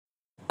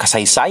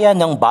Kasaysayan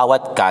ng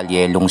bawat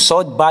kalye,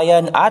 lungsod,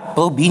 bayan at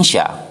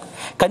probinsya.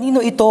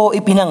 Kanino ito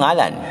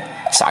ipinangalan?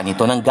 Saan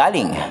ito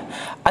nanggaling?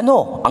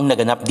 Ano ang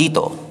naganap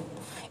dito?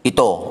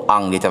 Ito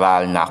ang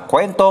literal na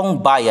kwentong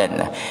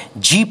bayan,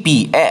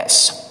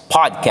 GPS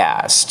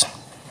Podcast.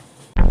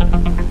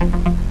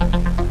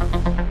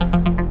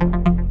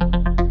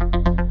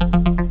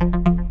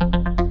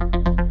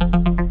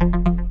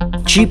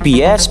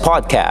 GPS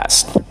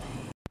Podcast.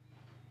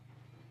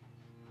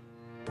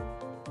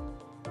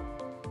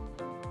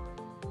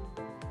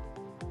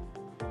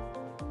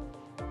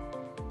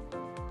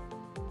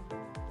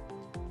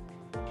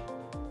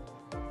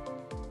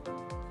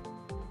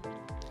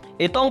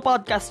 Ito ang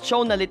podcast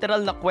show na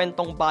literal na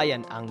kwentong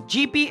bayan, ang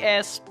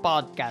GPS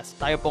Podcast.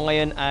 Tayo po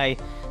ngayon ay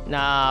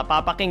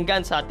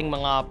napapakinggan sa ating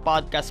mga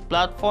podcast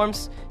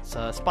platforms,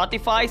 sa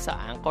Spotify, sa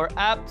Anchor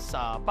app,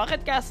 sa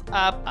Pocket Cast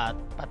app, at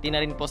pati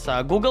na rin po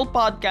sa Google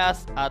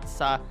Podcast at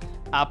sa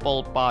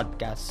Apple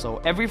Podcast.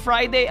 So every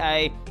Friday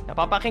ay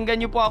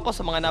napapakinggan nyo po ako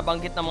sa mga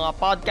nabanggit na mga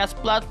podcast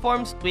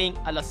platforms tuwing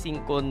alas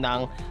 5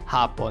 ng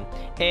hapon.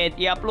 And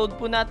i-upload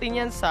po natin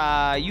yan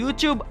sa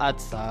YouTube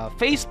at sa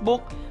Facebook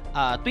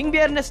tuwing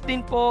Biyernes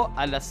din po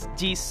alas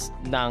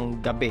 10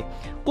 ng gabi.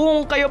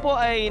 Kung kayo po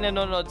ay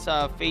nanonood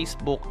sa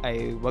Facebook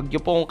ay huwag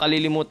nyo pong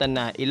kalilimutan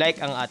na i-like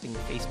ang ating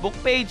Facebook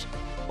page,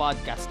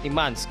 Podcast ni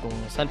Mans, kung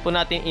saan po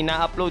natin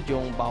ina-upload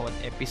yung bawat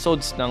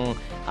episodes ng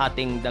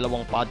ating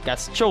dalawang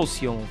podcast shows,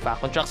 yung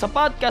Fact on Track sa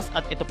podcast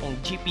at ito pong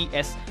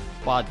GPS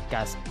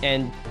Podcast.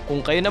 And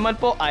kung kayo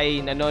naman po ay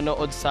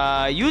nanonood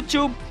sa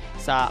YouTube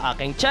sa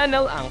aking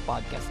channel, ang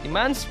Podcast ni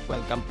Mans,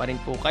 welcome pa rin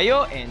po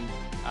kayo, and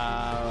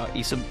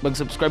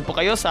mag-subscribe po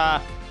kayo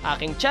sa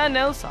aking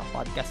channel sa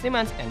Podcast ni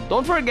Mans, and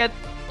don't forget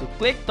to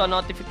click the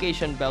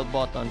notification bell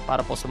button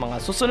para po sa mga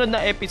susunod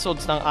na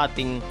episodes ng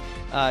ating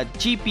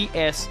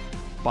GPS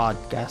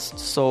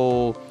Podcast.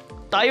 So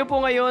tayo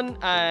po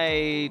ngayon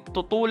ay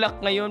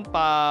tutulak ngayon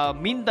pa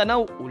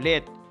Mindanao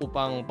ulit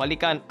upang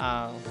balikan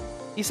ang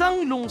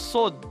isang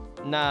lungsod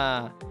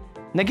na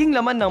naging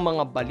laman ng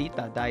mga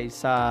balita dahil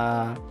sa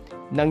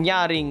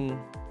nangyaring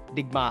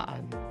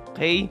digmaan.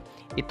 Okay?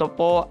 Ito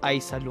po ay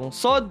sa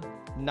lungsod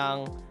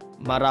ng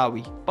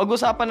Marawi.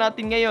 Pag-usapan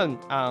natin ngayon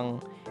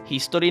ang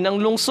history ng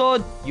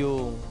lungsod,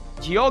 yung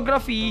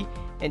geography,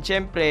 and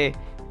syempre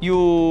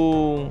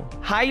yung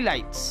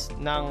highlights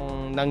ng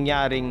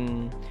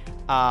nangyaring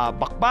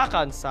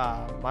bakbakan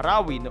sa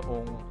Marawi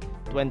noong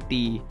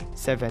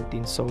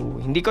 2017. So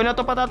hindi ko na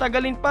ito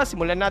patatagalin pa.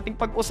 Simulan nating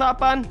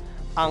pag-usapan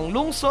ang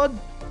lungsod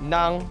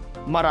ng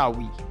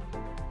Marawi.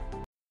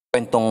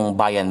 Kwentong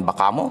bayan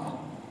baka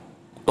mo?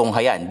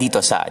 Tunghayan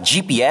dito sa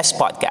GPS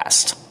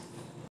Podcast.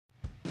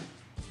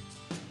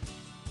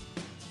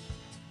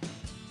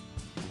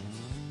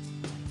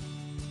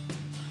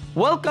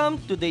 Welcome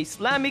to the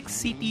Islamic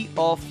city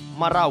of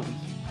Marawi,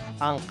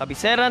 ang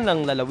kabisera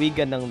ng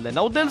lalawigan ng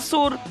Lanao del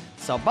Sur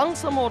sa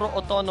Bangsamoro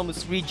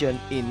Autonomous Region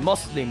in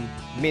Muslim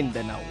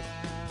Mindanao.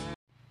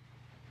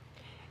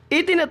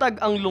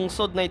 Itinatag ang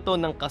lungsod na ito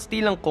ng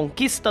Kastilang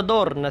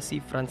Konkistador na si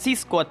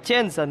Francisco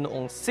Atienza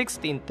noong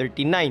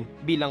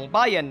 1639 bilang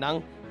bayan ng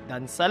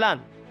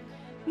Dansalan.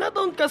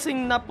 Nataon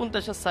kasing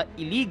napunta siya sa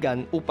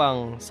Iligan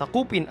upang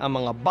sakupin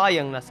ang mga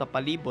bayang nasa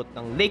palibot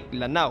ng Lake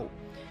Lanao.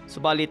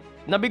 Subalit,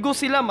 nabigo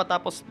sila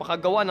matapos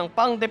makagawa ng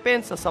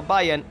pangdepensa sa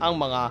bayan ang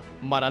mga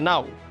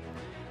Maranao.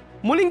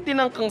 Muling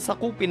tinangkang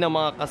sakupin ng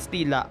mga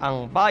Kastila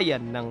ang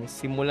bayan nang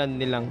simulan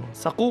nilang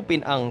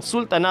sakupin ang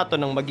Sultanato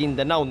ng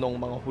Maguindanao noong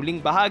mga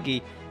huling bahagi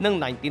ng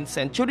 19th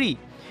century.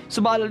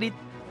 Subalit,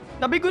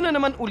 nabigo na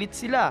naman ulit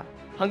sila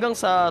hanggang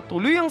sa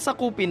tuluyang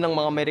sakupin ng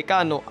mga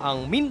Amerikano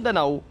ang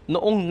Mindanao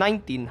noong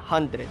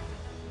 1900.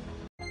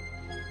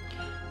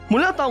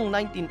 Mula taong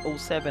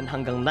 1907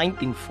 hanggang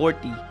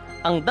 1940,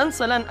 ang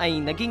Dansalan ay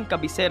naging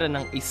kabisera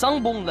ng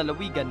isang buong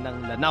lalawigan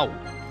ng Lanao.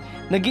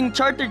 Naging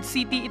chartered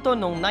city ito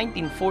noong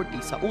 1940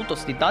 sa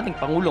utos ni dating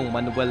Pangulong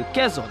Manuel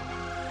Quezon.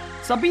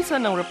 Sa bisa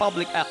ng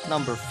Republic Act No.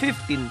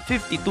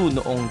 1552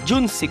 noong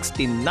June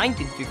 16,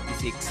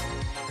 1956,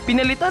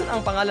 pinalitan ang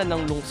pangalan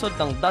ng lungsod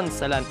ng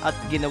Dansalan at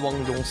ginawang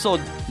lungsod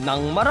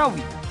ng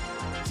Marawi.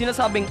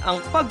 Sinasabing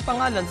ang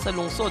pagpangalan sa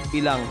lungsod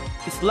bilang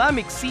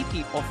Islamic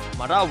City of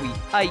Marawi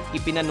ay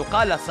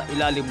ipinanukala sa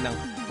ilalim ng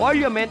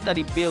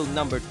Parliamentary Bill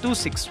No.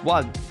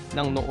 261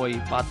 ng nooy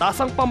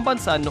patasang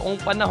pambansa noong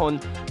panahon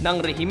ng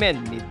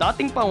rehimen ni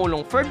dating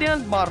Pangulong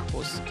Ferdinand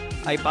Marcos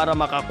ay para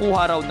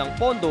makakuha raw ng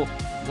pondo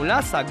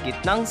mula sa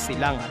gitnang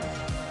silangan.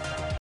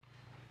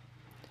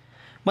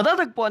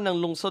 Matatagpuan ng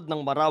lungsod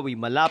ng Marawi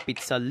malapit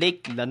sa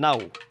Lake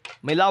Lanao.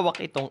 May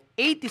lawak itong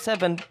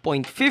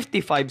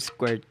 87.55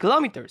 square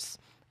kilometers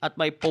at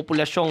may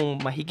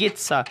populasyong mahigit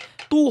sa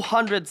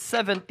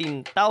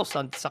 217,000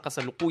 sa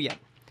kasalukuyan.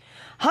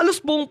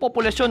 Halos buong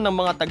populasyon ng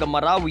mga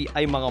taga-Marawi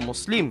ay mga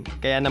Muslim,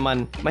 kaya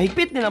naman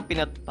mahigpit nilang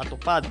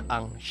pinatutupad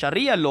ang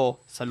Sharia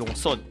law sa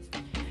lungsod.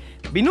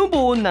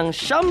 Binubuo ng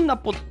 76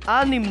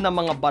 na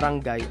mga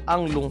barangay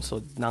ang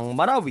lungsod ng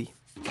Marawi.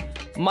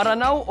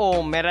 Maranao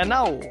o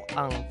Meranao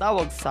ang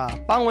tawag sa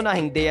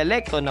pangunahing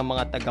dialekto ng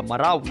mga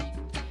taga-Marawi.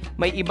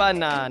 May iba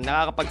na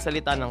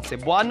nakakapagsalita ng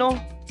Cebuano,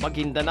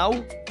 Maguindanao,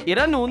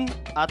 Iranon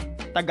at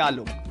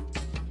Tagalog.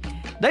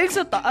 Dahil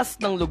sa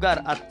taas ng lugar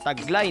at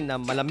taglay na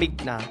malamig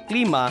na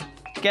klima,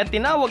 kaya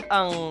tinawag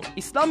ang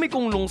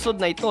Islamikong lungsod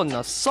na ito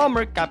na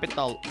Summer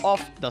Capital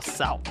of the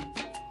South.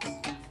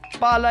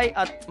 Palay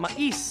at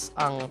mais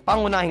ang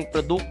pangunahing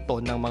produkto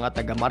ng mga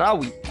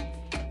taga-Marawi.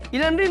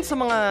 Ilan rin sa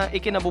mga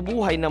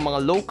ikinabubuhay ng mga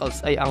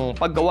locals ay ang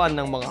paggawa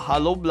ng mga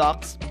hollow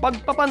blocks,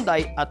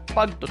 pagpapanday at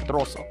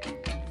pagtutroso.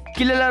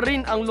 Kilala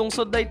rin ang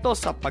lungsod na ito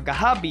sa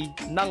paghahabi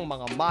ng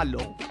mga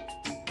malong.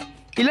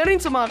 Ilan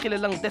rin sa mga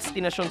kilalang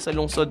destinasyon sa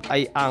lungsod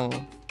ay ang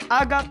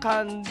Aga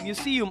Khan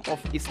Museum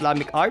of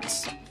Islamic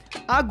Arts,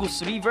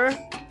 Agus River,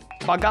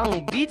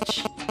 Bagang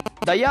Beach,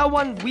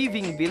 Dayawan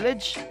Weaving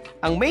Village,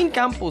 ang main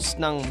campus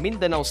ng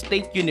Mindanao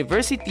State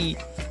University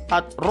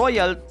at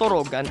Royal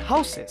Torogan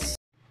Houses.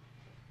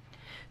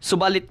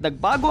 Subalit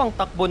nagbago ang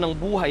takbo ng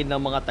buhay ng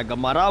mga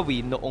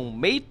taga-Marawi noong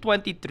May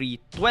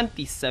 23,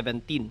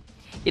 2017.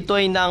 Ito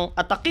ay nang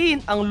atakihin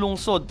ang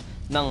lungsod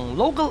ng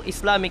local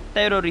Islamic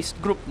terrorist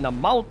group na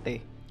Maute,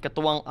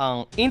 katuwang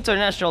ang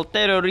international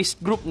terrorist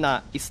group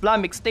na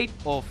Islamic State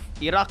of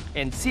Iraq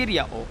and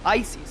Syria o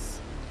ISIS.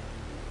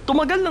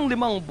 Tumagal ng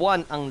 5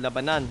 buwan ang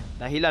labanan,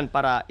 dahilan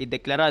para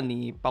ideklara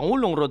ni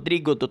Pangulong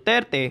Rodrigo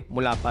Duterte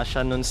mula pa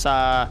siya nun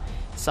sa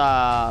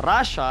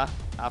Russia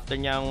after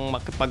niyang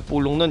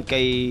makipagpulong nun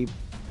kay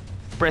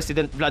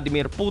President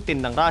Vladimir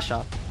Putin ng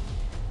Russia.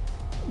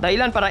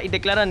 Dahilan para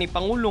ideklara ni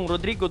Pangulong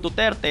Rodrigo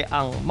Duterte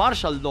ang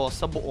martial law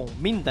sa buong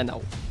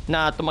Mindanao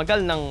na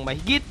tumagal ng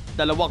mahigit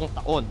 2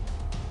 taon.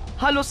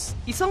 Halos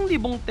 1,000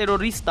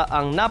 terorista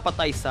ang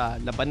napatay sa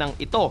labanang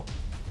ito.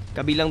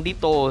 Kabilang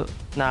dito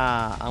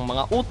na ang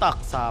mga utak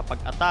sa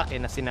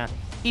pag-atake na sina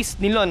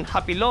Isnilon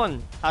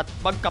Hapilon at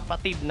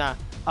magkapatid na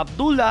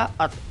Abdullah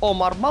at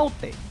Omar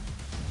Maute.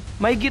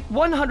 Mahigit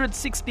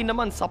 160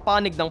 naman sa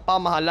panig ng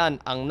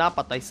pamahalaan ang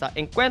napatay sa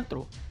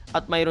engkwentro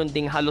at mayroon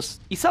ding halos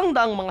 100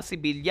 mga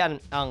sibilyan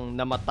ang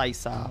namatay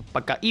sa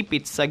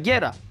pagkaipit sa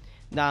gyera,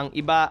 na ang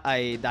iba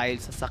ay dahil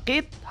sa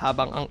sakit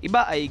habang ang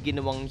iba ay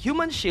ginawang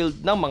human shield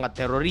ng mga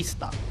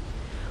terorista.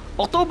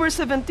 October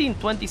 17,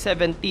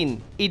 2017,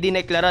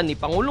 idineklara ni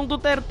Pangulong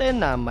Duterte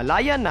na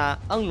malaya na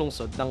ang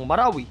lungsod ng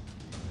Marawi.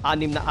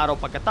 6 na araw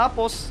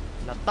pagkatapos,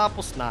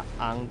 natapos na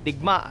ang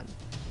digmaan.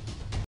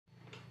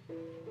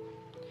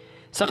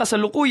 Sa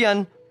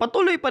kasalukuyan,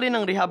 patuloy pa rin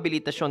ang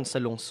rehabilitasyon sa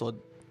lungsod.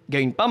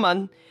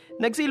 Gayunpaman,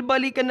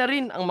 nagsilbalikan na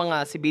rin ang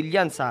mga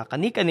sibilyan sa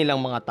kani-kanilang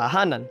mga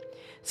tahanan.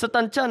 Sa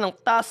tansya ng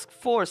Task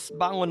Force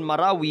Bangon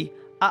Marawi,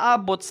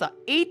 aabot sa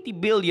 80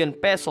 billion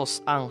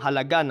pesos ang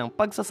halaga ng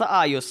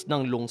pagsasaayos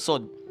ng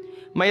lungsod.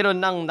 Mayroon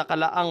nang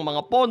nakalaang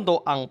mga pondo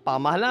ang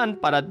pamahalaan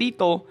para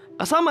dito,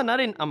 kasama na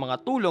rin ang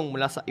mga tulong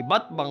mula sa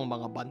iba't ibang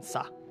mga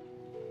bansa.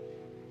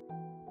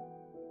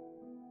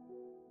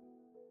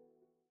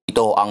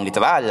 Ito ang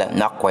literal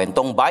na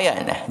kwentong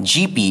bayan,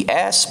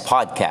 GPS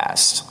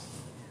Podcast.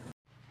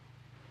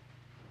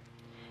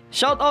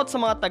 Shoutout sa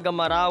mga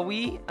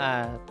taga-Marawi,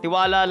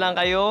 tiwala lang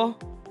kayo,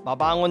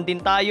 babangon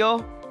din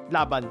tayo,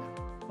 laban.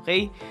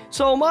 Okay?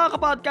 So mga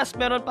kapodcast,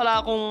 meron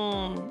pala akong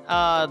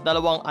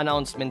 2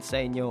 announcements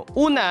sa inyo.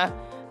 Una,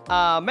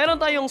 meron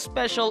tayong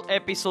special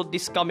episode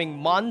this coming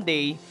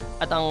Monday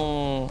at ang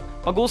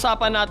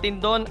pag-uusapan natin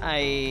doon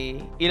ay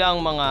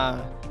ilang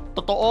mga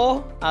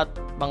totoo at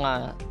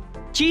mga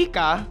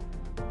chika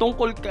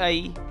tungkol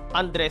kay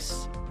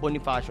Andres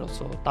Bonifacio.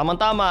 So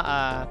tamang-tama,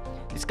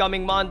 this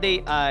coming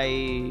Monday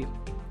ay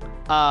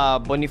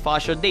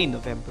Bonifacio Day,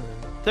 November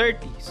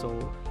 30. So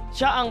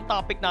siya ang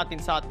topic natin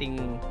sa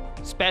ating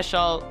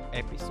special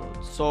episode.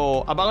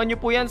 So, abangan nyo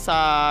po yan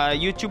sa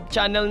YouTube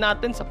channel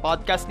natin, sa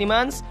Podcast ni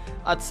Mans,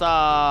 at sa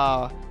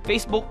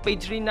Facebook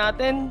page rin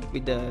natin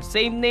with the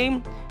same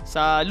name.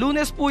 Sa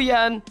Lunes po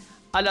yan,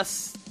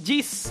 alas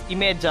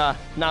 10:30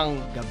 ng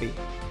gabi.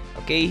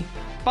 Okay?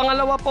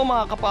 Pangalawa po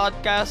mga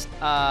kapodcast,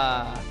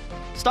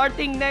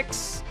 starting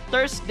next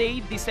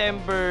Thursday,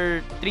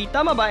 December 3.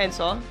 Tama ba,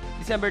 Enzo?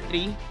 December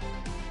 3?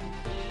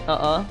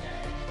 Oo.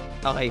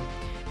 Okay.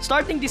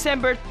 Starting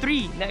December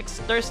 3, next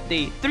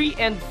Thursday, 3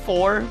 and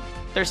 4,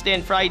 Thursday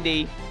and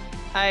Friday,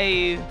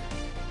 ay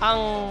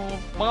ang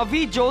mga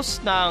videos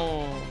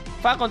ng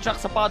Fact on Track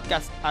sa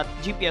podcast at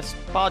GPS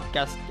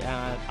Podcast.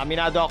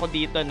 Aminado ako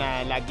dito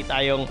na lagi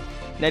tayong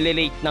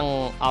nalilate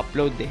ng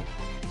upload eh.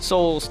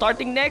 So,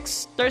 starting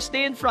next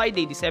Thursday and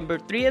Friday, December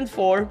 3 and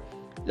 4,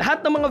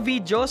 lahat ng mga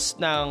videos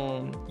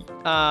ng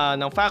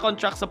Fact on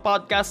Track sa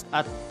podcast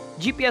at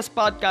GPS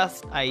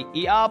Podcast ay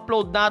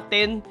i-upload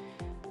natin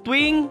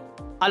tuwing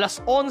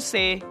alas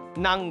 11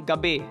 ng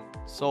gabi.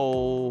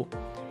 So,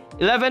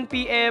 11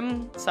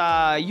 p.m.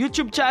 sa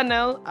YouTube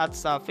channel at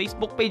sa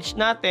Facebook page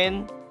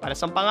natin para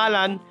sa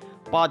pangalan,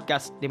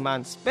 Podcast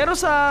Demands. Pero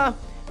sa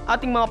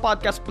ating mga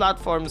podcast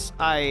platforms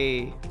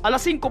ay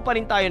alas 5 pa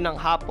rin tayo ng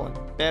hapon.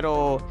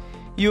 Pero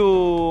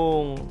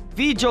yung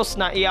videos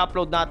na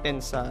i-upload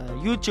natin sa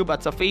YouTube at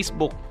sa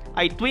Facebook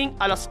ay tuwing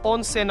alas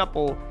 11 na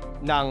po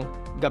ng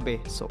gabi.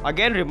 So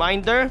again,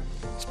 reminder,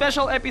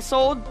 special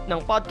episode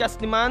ng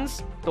Podcast Demands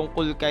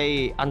tungkol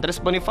kay Andres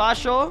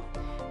Bonifacio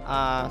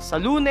sa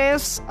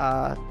Lunes,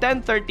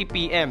 10:30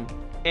 p.m.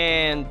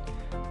 And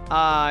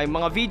yung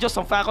mga videos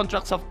ng Fact on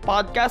Track sa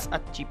podcast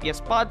at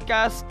GPS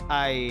Podcast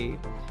ay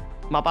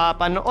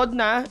mapapanood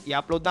na,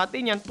 i-upload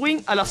natin yan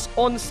tuwing alas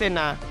 11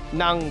 na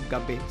ng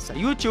gabi sa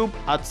YouTube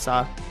at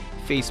sa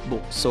Facebook.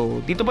 So,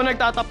 dito po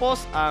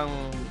nagtatapos ang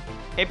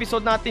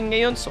episode natin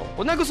ngayon. So,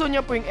 kung nagustuhan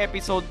niyo po yung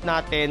episode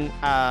natin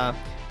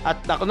at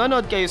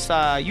nanonood kayo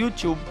sa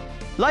YouTube,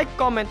 like,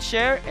 comment,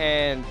 share,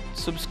 and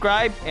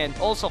subscribe, and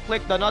also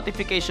click the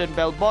notification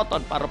bell button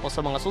para po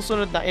sa mga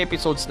susunod na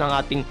episodes ng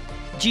ating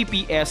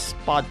GPS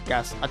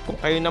Podcast. At kung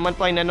kayo naman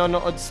po ay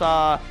nanonood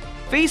sa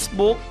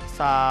Facebook,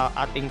 sa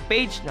ating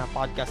page na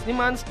Podcast ni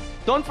Mans,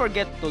 don't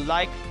forget to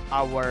like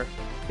our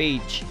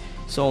page.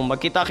 So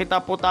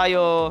magkita-kita po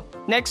tayo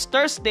next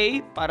Thursday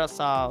para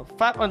sa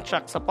Fact on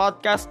Track sa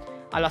podcast,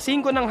 alas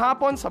 5 ng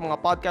hapon sa mga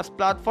podcast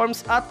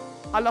platforms at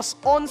alas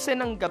 11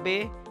 ng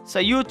gabi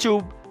sa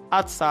YouTube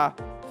at sa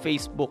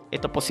Facebook.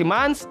 Ito po si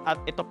Mans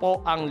at ito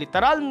po ang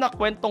literal na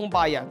kwentong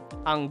bayan,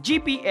 ang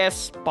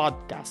GPS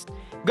Podcast.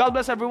 God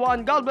bless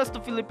everyone, God bless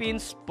the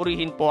Philippines,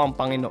 purihin po ang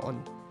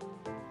Panginoon.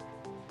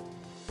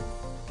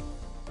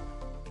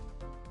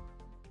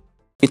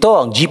 Ito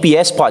ang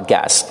GPS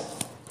Podcast.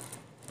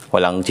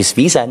 Walang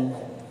chismisan,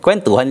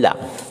 kwentuhan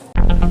lang.